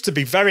used to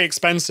be very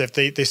expensive.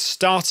 The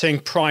starting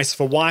price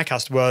for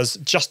Wirecast was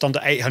just under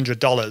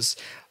 $800.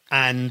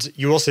 And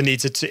you also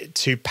needed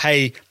to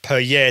pay per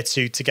year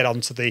to get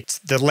onto the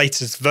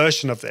latest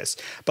version of this.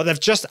 But they've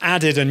just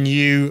added a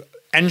new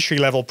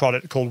entry-level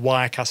product called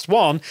Wirecast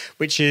One,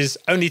 which is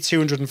only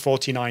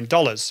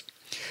 $249.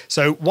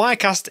 So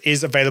Wirecast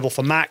is available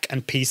for Mac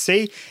and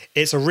PC.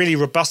 It's a really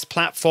robust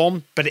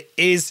platform, but it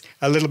is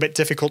a little bit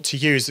difficult to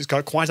use. It's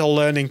got quite a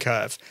learning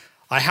curve.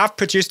 I have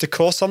produced a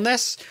course on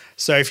this.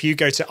 So if you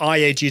go to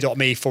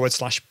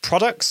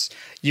iag.me/products,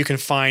 you can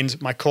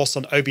find my course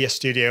on OBS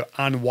Studio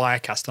and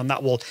Wirecast, and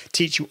that will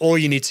teach you all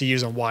you need to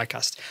use on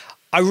Wirecast.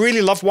 I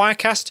really love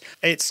Wirecast.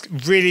 It's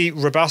really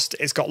robust.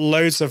 It's got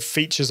loads of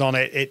features on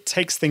it. It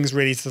takes things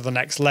really to the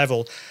next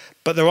level,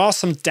 but there are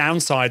some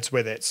downsides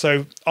with it.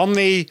 So on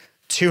the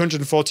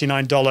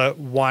 $249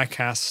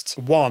 Wirecast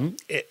One,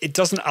 it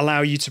doesn't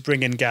allow you to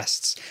bring in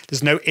guests.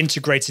 There's no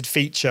integrated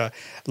feature.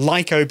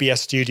 Like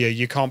OBS Studio,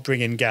 you can't bring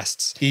in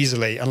guests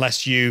easily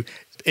unless you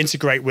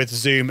integrate with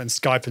Zoom and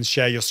Skype and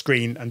share your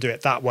screen and do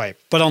it that way.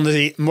 But on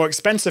the more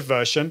expensive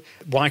version,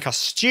 Wirecast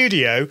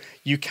Studio,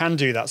 you can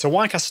do that. So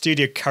Wirecast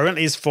Studio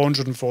currently is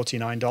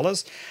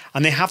 $449,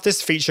 and they have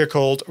this feature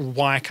called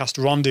Wirecast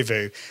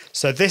Rendezvous.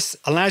 So this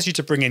allows you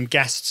to bring in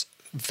guests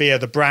via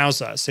the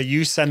browser. So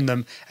you send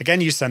them a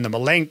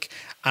link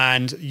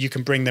and you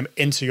can bring them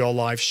into your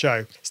live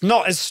show. It's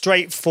not as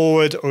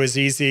straightforward or as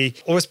easy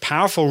or as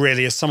powerful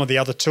really as some of the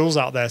other tools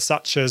out there,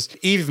 such as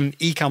even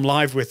Ecamm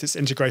Live with its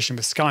integration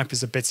with Skype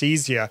is a bit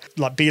easier.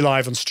 Like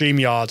BeLive on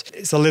StreamYard,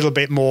 it's a little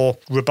bit more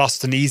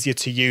robust and easier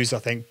to use, I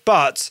think.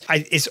 But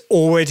it's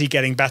already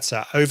getting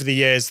better over the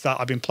years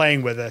that I've been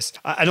playing with this.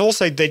 And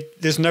also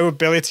there's no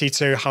ability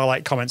to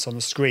highlight comments on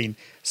the screen.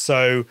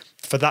 So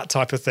for that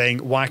type of thing,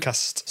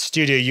 Wirecast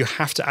Studio, you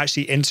have to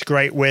actually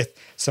integrate with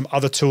some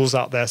other tools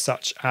out there,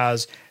 such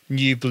as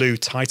New Blue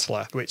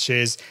Titler, which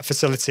is a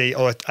facility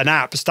or an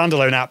app, a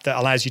standalone app that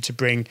allows you to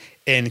bring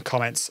in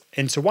comments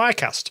into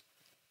Wirecast.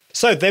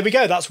 So there we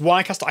go. That's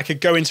Wirecast. I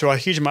could go into a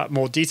huge amount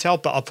more detail,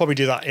 but I'll probably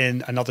do that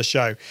in another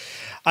show.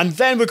 And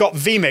then we've got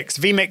vMix.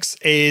 vMix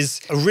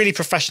is a really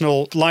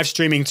professional live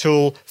streaming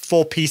tool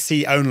for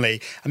PC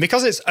only. And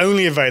because it's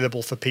only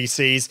available for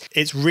PCs,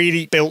 it's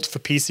really built for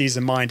PCs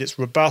in mind. It's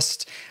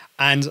robust.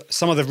 And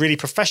some of the really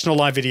professional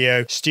live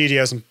video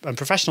studios and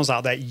professionals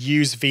out there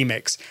use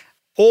vMix.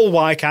 All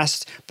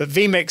Wirecast, but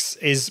vMix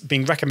is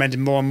being recommended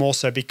more and more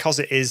so because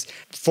it is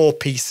for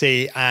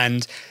PC,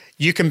 and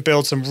you can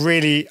build some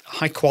really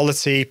high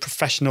quality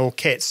professional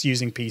kits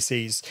using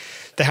PCs.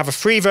 They have a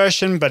free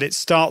version, but it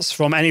starts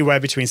from anywhere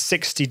between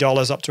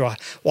 $60 up to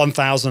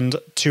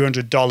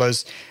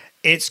 $1,200.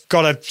 It's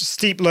got a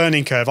steep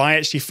learning curve. I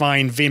actually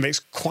find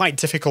vMix quite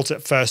difficult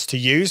at first to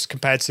use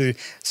compared to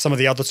some of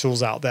the other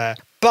tools out there.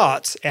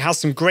 But it has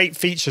some great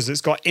features. It's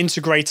got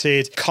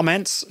integrated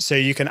comments, so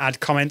you can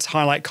add comments,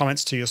 highlight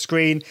comments to your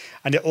screen.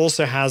 And it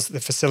also has the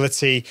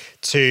facility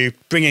to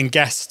bring in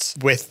guests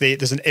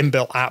there's an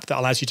inbuilt app that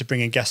allows you to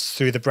bring in guests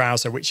through the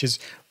browser, which is,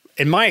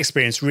 in my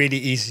experience, really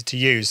easy to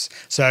use.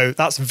 So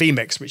that's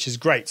vMix, which is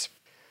great.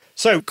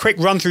 So quick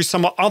run through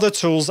some other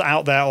tools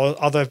out there or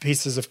other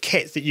pieces of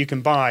kit that you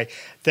can buy.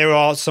 There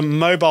are some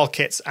mobile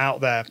kits out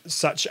there,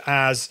 such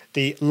as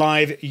the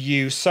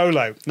LiveU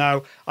Solo.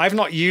 Now, I've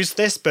not used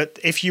this, but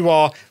if you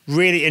are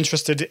really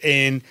interested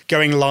in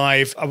going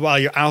live while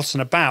you're out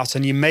and about,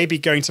 and you may be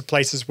going to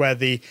places where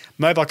the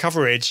mobile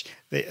coverage,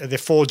 the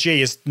 4G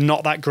is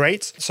not that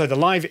great. So the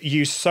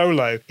LiveU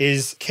Solo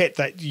is a kit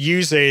that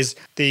uses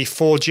the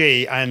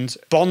 4G and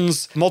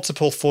bonds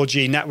multiple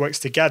 4G networks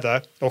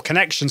together or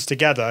connections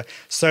together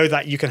so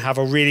that you can have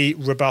a really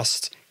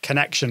robust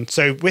connection.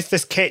 So with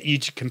this kit, you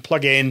can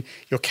plug in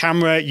your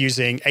camera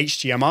using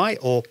HDMI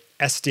or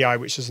SDI,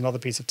 which is another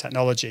piece of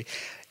technology.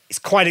 It's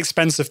quite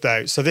expensive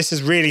though. So this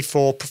is really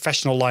for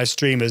professional live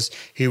streamers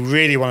who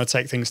really want to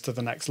take things to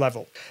the next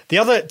level. The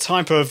other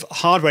type of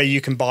hardware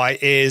you can buy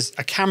is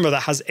a camera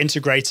that has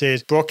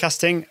integrated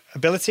broadcasting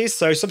abilities.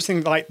 So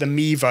something like the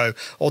Mevo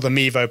or the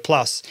Mevo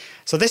Plus.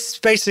 So this is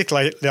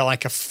basically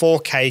like a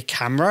 4K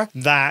camera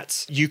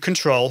that you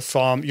control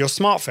from your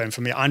smartphone,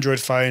 from your Android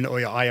phone or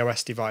your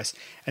iOS device.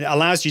 And it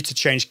allows you to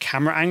change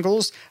camera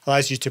angles,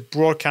 allows you to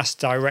broadcast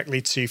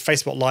directly to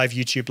Facebook Live,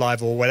 YouTube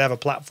Live, or whatever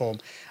platform.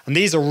 And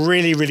these are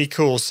really, really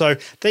cool. So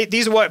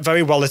these work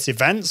very well at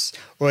events,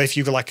 or if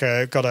you've got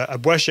a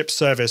worship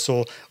service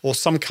or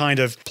some kind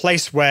of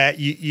place where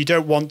you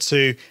don't want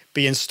to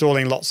be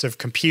installing lots of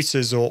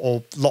computers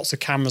or lots of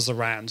cameras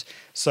around.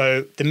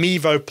 So the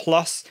Mevo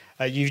Plus,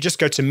 you just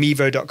go to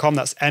mevo.com.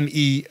 That's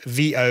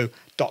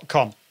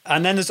mevo.com.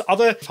 And then there's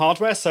other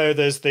hardware. So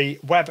there's the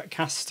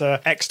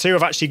Webcaster X2.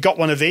 I've actually got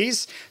one of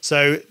these.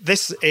 So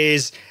this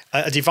is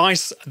a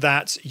device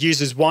that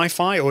uses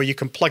Wi-Fi, or you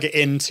can plug it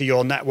into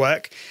your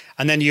network.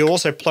 And then you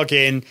also plug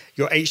in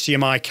your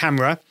HDMI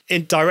camera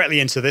directly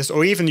into this,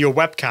 or even your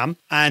webcam.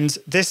 And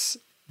this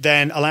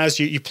then allows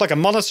you plug a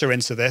monitor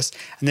into this,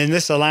 and then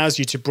this allows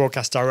you to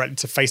broadcast directly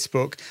to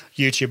Facebook,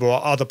 YouTube,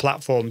 or other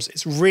platforms.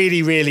 It's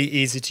really, really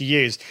easy to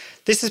use.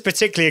 This is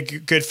particularly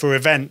good for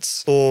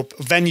events or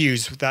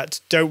venues that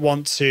don't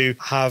want to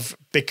have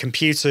big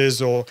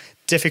computers or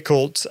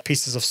difficult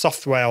pieces of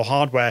software or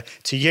hardware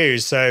to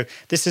use. So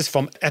this is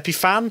from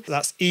Epiphan.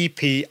 That's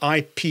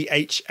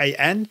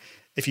EPIPHAN.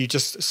 If you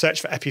just search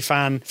for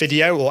Epiphan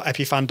Video or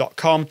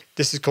epiphan.com,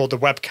 this is called the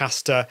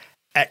Webcaster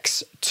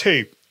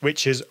X2,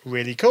 which is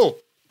really cool.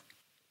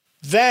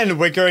 Then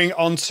we're going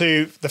on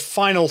to the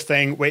final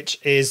thing, which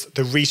is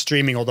the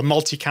restreaming or the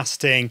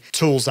multicasting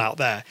tools out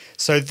there.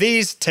 So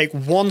these take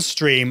one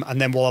stream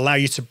and then will allow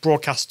you to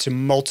broadcast to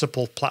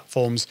multiple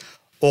platforms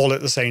all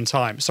at the same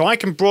time. So I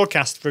can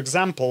broadcast, for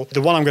example,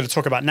 the one I'm going to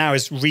talk about now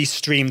is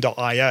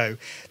Restream.io.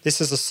 This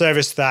is a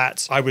service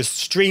that I was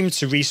streamed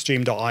to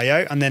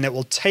Restream.io, and then it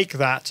will take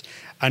that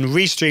and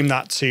restream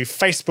that to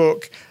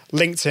Facebook,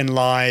 LinkedIn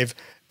Live,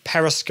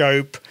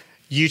 Periscope,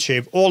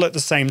 YouTube, all at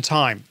the same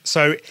time.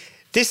 So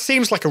this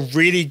seems like a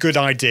really good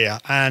idea.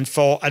 And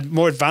for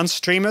more advanced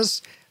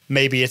streamers,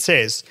 maybe it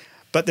is.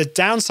 But the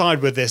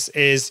downside with this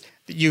is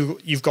that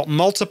you've got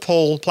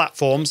multiple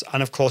platforms,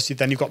 and of course,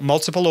 then you've got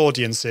multiple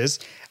audiences,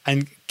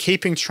 and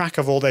keeping track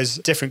of all those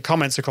different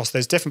comments across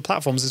those different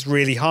platforms is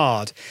really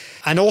hard.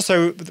 And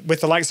also with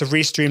the likes of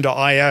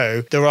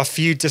Restream.io, there are a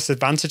few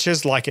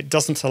disadvantages, like it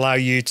doesn't allow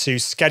you to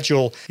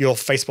schedule your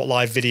Facebook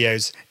Live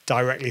videos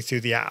directly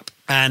through the app.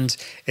 And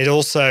it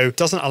also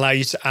doesn't allow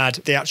you to add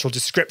the actual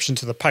description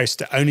to the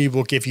post. It only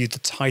will give you the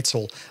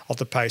title of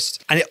the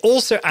post. And it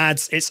also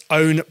adds its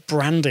own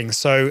branding.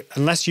 So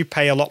unless you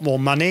pay a lot more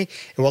money,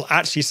 it will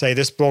actually say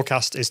this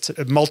broadcast is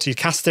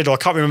multicasted, or I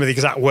can't remember the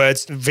exact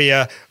words,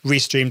 via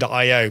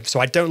Restream.io. So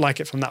I don't like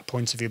it from that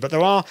point of view. But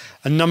there are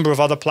a number of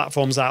other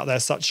platforms out there,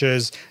 such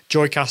as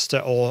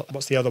Joycaster, or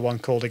what's the other one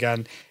called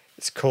again?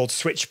 It's called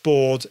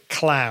Switchboard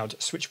Cloud,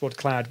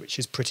 which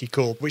is pretty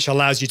cool, which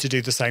allows you to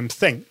do the same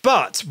thing.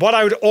 But what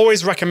I would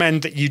always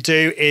recommend that you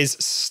do is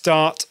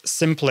start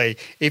simply.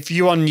 If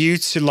you are new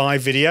to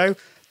live video,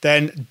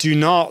 then do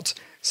not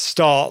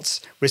start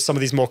with some of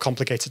these more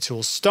complicated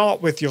tools.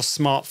 Start with your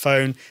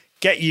smartphone,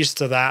 get used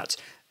to that.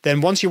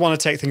 then once you want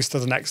to take things to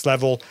the next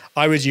level,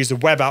 I would use a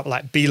web app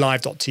like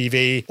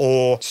BeLive.tv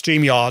or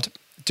StreamYard.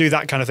 Do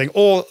that kind of thing.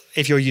 Or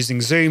if you're using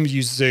Zoom,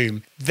 use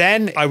Zoom.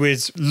 Then I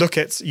would look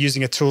at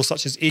using a tool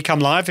such as Ecamm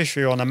Live if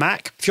you're on a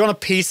Mac. If you're on a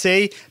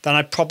PC, then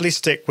I'd probably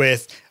stick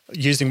with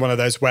using one of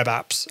those web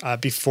apps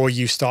before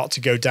you start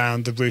to go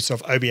down the route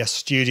of OBS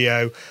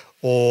Studio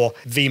or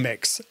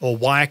vMix or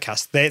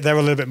Wirecast. They're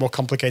a little bit more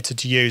complicated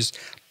to use.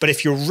 But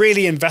if you're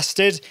really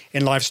invested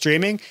in live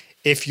streaming,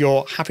 if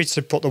you're happy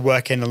to put the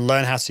work in and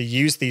learn how to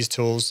use these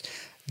tools,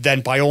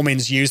 then by all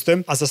means use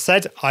them. As I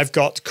said, I've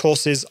got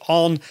courses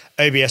on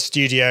OBS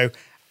Studio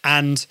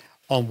and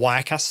on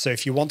Wirecast. So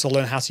if you want to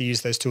learn how to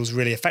use those tools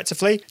really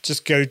effectively,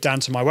 just go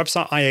down to my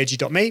website,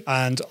 iag.me,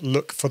 and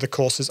look for the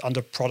courses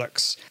under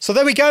products. So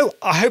there we go.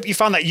 I hope you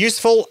found that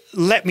useful.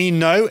 Let me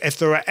know if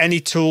there are any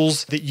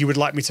tools that you would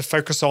like me to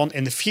focus on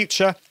in the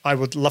future. I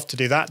would love to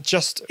do that.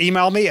 Just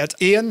email me at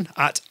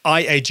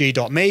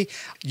ian@iag.me.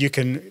 You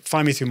can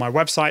find me through my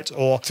website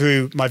or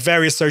through my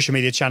various social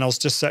media channels.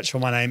 Just search for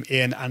my name,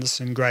 Ian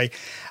Anderson Gray.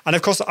 And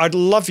of course, I'd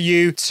love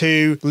you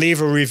to leave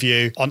a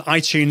review on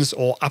iTunes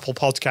or Apple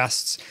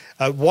Podcasts.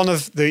 One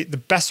of the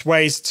best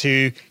ways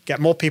to get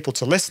more people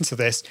to listen to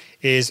this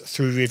is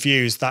through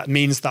reviews. That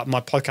means that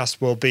my podcast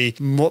will be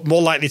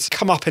more likely to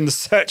come up in the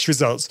search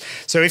results.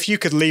 So if you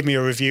could leave me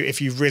a review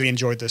if you really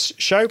enjoyed this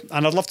show,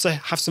 and I'd love to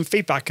have some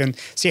feedback and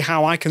see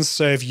how I can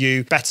serve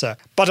you better.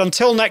 But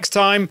until next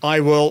time,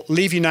 I will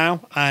leave you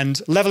now and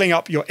leveling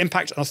up your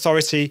impact and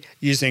authority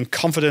using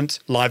Confident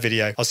Live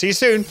Video. I'll see you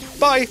soon.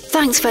 Bye.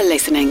 Thanks for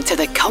listening to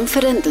the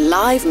Confident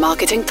Live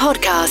Marketing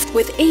Podcast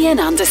with Ian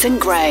Anderson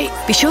Gray.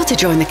 Be sure to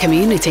join the community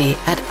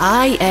at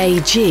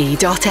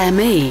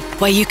iag.me,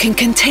 where you can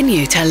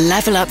continue to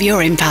level up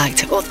your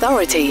impact,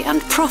 authority,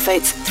 and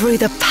profits through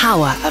the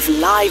power of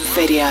live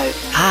video.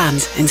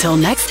 And until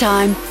next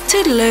time,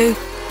 toodaloo.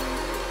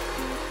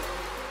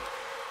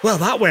 Well,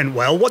 that went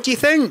well. What do you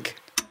think?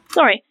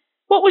 Sorry,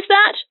 what was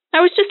that? I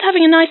was just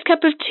having a nice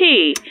cup of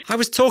tea. I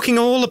was talking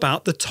all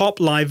about the top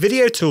live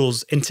video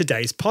tools in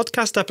today's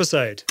podcast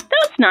episode.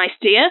 That's nice,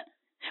 dear.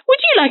 Would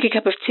you like a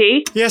cup of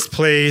tea? Yes,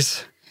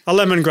 please. A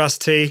lemongrass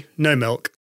tea, no milk.